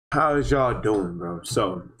How is y'all doing, bro?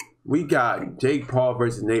 So we got Jake Paul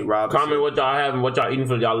versus Nate Robinson. Comment what y'all having, what y'all eating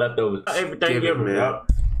for y'all leftovers. Everything given, man.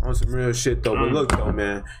 On some real shit though. But look though,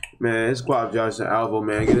 man, it's GuapJosh and Alvo,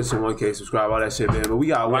 man. Get us some 1K, subscribe, all that shit, man. But we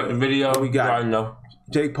got like the video. We got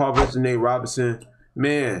Jake Paul versus Nate Robinson.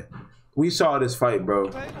 Man, we saw this fight, bro.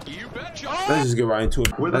 Let's just get right into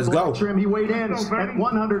it. Let's go. He weighed in at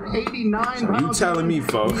 189 pounds. You telling me,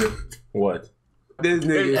 folks? What? This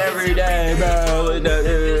nigga every day, bro.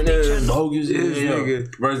 Bogus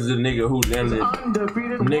nigga versus the nigga who damn it.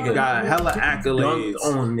 Nigga got hella accolades.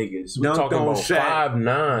 Dunked on niggas. We're talking about Shaq.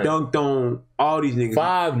 5'9". Dunked on all these niggas.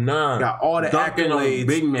 5'9". Got all the accolades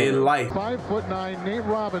big man in life. 5'9" Nate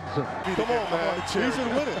Robinson. Come on, man. He should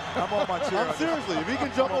win it. I'm on my chair. Seriously, if he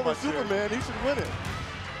can jump over Superman, he should win it.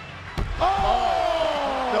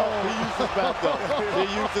 Oh! No, he used his back though.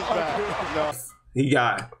 He used his back. No. He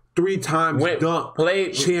got 3 times dunk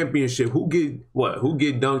championship. Who get what? Who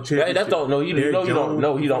get dunk championship? That's all. No, you don't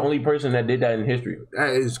know. He's the only person that did that in history. That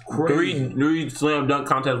is crazy. 3 slam dunk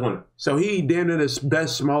contest winners. So he damn near the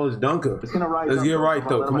best, smallest dunker. Let's get right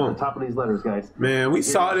though. Come on. Top of these letters, guys. Man, we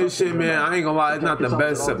saw this shit, man. I ain't gonna lie, it's not the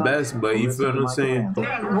best, but you feel what I'm saying?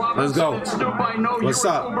 Let's go. What's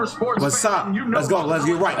up? What's up? Let's go. Let's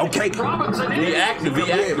get right. Okay. Be active.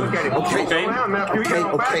 Be active. Okay.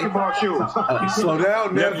 Slow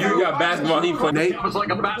down, nephew. You got basketball. He for Nate. It was like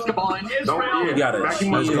a basketball in Israel. You got it. Let's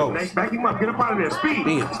go. Back him up. Get up out of there. Speed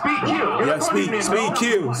kill. Yeah, speed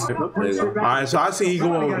kills. All right, so I see he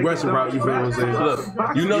going aggressive route. You feel what I'm saying? Look,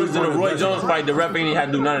 you notice in the Roy Jones fight, the ref ain't had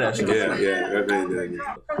to do none of that shit. Yeah.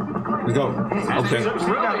 Let's go. Okay.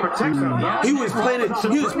 He was planning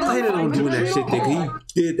on doing that shit, nigga.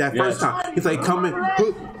 He did that first time. He's like coming.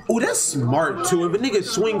 Oh, that's smart too. If a nigga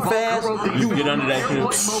swing fast, you get under that shit.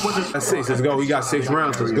 That's 6. Let's go. We got 6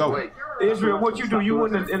 rounds. Let's go. Israel, what you do? You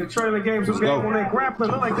win in the trailing games. Who's when they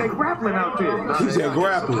grappling? Look like they grappling out there. He said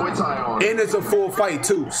grappling, and it's a full fight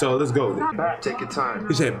too. So let's go. Take your time.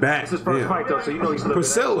 He said back. It's his first fight though, so you know he's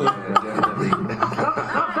Priscilla.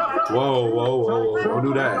 Whoa! Don't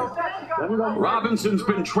do that. Robinson's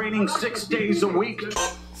been training 6 days a week.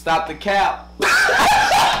 Stop the cap.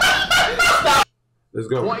 Let's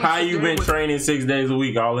go. How you been training 6 days a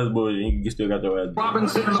week? All this bullshit. You still got your ass.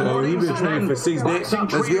 Robinson. So he been training for 6 days.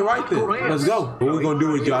 Let's get right there. Let's go. What we gonna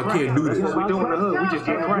do with y'all? Can't do this. That's what we do in the hood. We just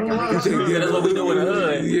get cracking. That's what we do in the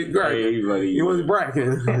hood. Get cracking. You was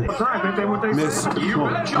bracking. Miss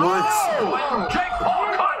once. Jake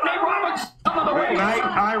Paul caught Nate Robinson on the way.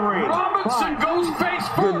 Irene. Robinson goes face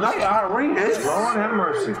first. Good night, Irene. Lord have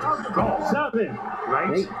mercy. Go. 7.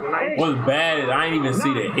 Nice. What's bad is I ain't even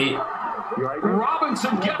see the hit.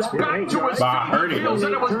 Robinson gets back to his feet. Feels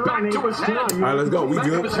that it was back to his head. All right, let's go. We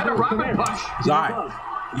good. His head a rabbit punch. All right.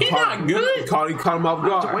 He's not good. He caught him off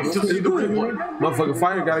guard. Wait to see the replay. Motherfucking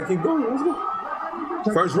fighter gotta keep going. Let's go.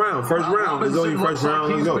 First round. Let's go. First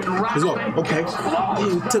round. Let's go. Okay. He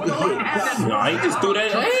took a hit. No, he just threw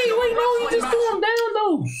that. Hey, wait, no, he just threw him down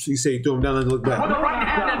though. He said he threw him down. Let's look back. With the right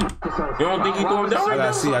hand. You don't think he threw him down? I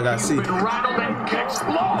gotta see. Rattled and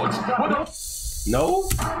explodes. No?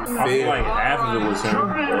 I feel like half of it was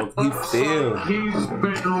him. He failed. He's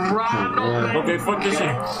been rattled. Okay, fuck this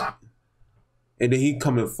shit. And then he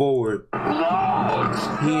coming forward. He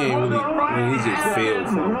ain't really. He just failed.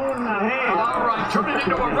 Alright, turn it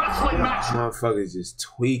into a wrestling match. Motherfuckers just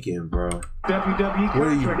tweaking, bro. WWE. What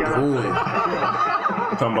are you doing?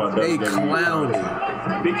 Talking about they clowning.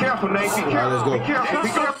 Be careful, Nate. Be careful. Let's go. Be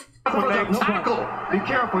careful. Tackle. Be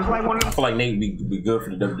careful. It's like one of I feel like Nate be good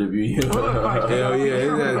for the WWE. Hell yeah,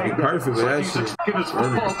 it has to be perfect for that shit. Give his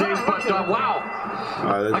football days, but wow. All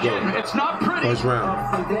right, let's Again, go. it's not pretty. First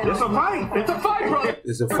round. It's a fight. It's a fight, bro.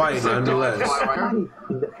 It's a fight, nonetheless.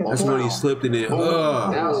 That's when he slipped in it. That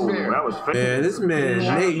was fair. Man, this man,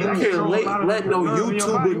 Nate, you can't let no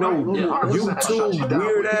YouTuber, no YouTube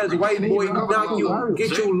weird ass white boy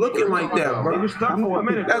get you looking like that, bro.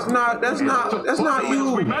 That's not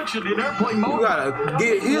you. We mentioned in airplane You mode. gotta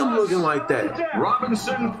get him looking like that.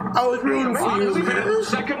 Robinson. I was rooting for you, man.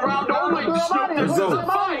 Second round only. Let's go.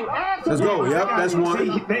 Let's go. Yep, that's one.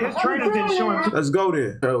 His trainer didn't show him. Let's go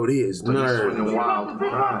there. Bro, his nerve.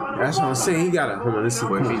 That's what I'm saying. He gotta. Hold on. Let's see.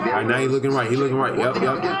 All right, now he looking right. He looking right. Yep.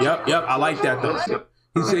 I like that though.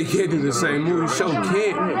 He said he can't do the same move. He sure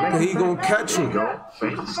can't. Cause he gonna catch him.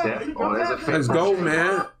 Let's go,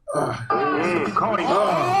 man. Cody.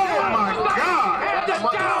 Oh my God.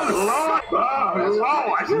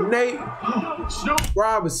 Nate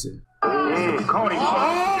Robinson. Cody. Oh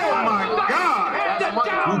my God.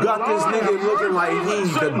 You got this nigga looking like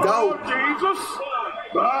he's the GOAT. Jesus.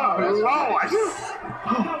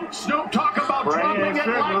 Snoop talk about dropping it like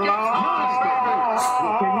it's hot.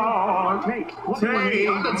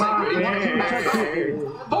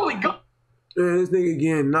 Holy God. Man, this nigga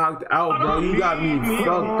getting knocked out, bro. You got me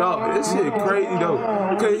fucked up. This shit crazy though.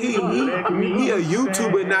 Cause he a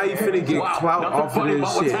YouTuber now. He finna get clout off of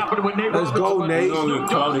this shit. Let's go, Nate.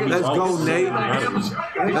 Let's go, Nate.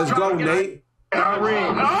 Let's go, Nate.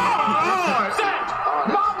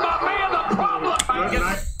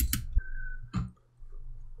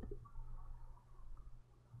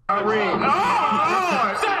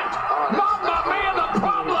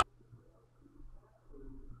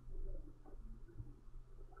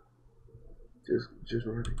 Just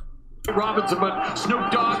ready. Robinson, but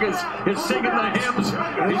Snoop Dogg is singing the hymns.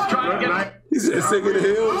 He's trying to get. He said singing the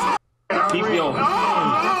hymns. Keep going.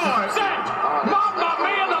 Mamma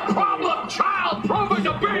Mia, the problem child proving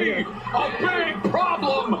to be a big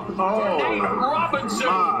problem. Nate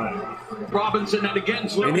Robinson and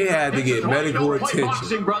against. And he had to get medical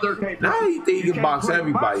attention. Now he think he can box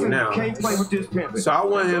everybody now. So I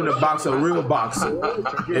want him to box a real boxer.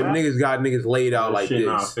 If niggas got niggas laid out like this.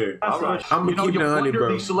 I'm gonna keep it 100,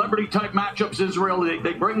 bro. These celebrity type matchups, Israel,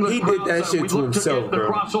 they bring the he did that shit to himself, bro.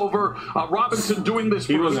 The crossover, Robinson doing this.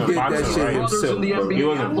 He wasn't boxing, right? He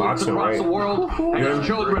wasn't boxing, right? And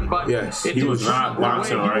children, but yes, he was not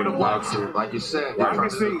boxing, right? Boxing, like you said,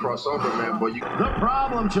 crossover, man. Boy, the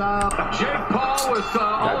problem, child. Jake Paul with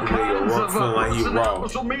all kinds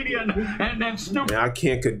of social media and Snoop. Man, I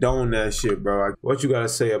can't condone that shit, bro. What you gotta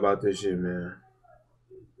say about this shit, man?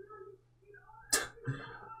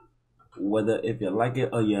 Whether if you like it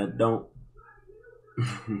or you don't.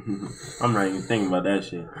 I'm not even thinking about that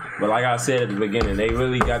shit. But like I said at the beginning, they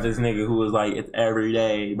really got this nigga who was like, it's every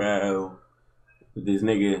day, bro. With this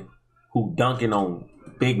nigga who dunking on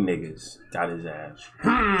big niggas got his ass.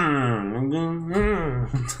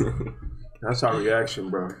 That's our reaction,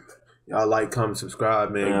 bro. Y'all like, comment, subscribe,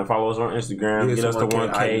 man. Follow us on Instagram. Get us to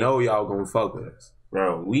 1K. I know y'all gonna fuck with us.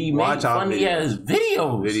 Bro, we make funny ass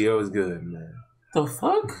videos. Video is good, man. The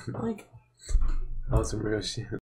fuck? Like, oh, some real shit.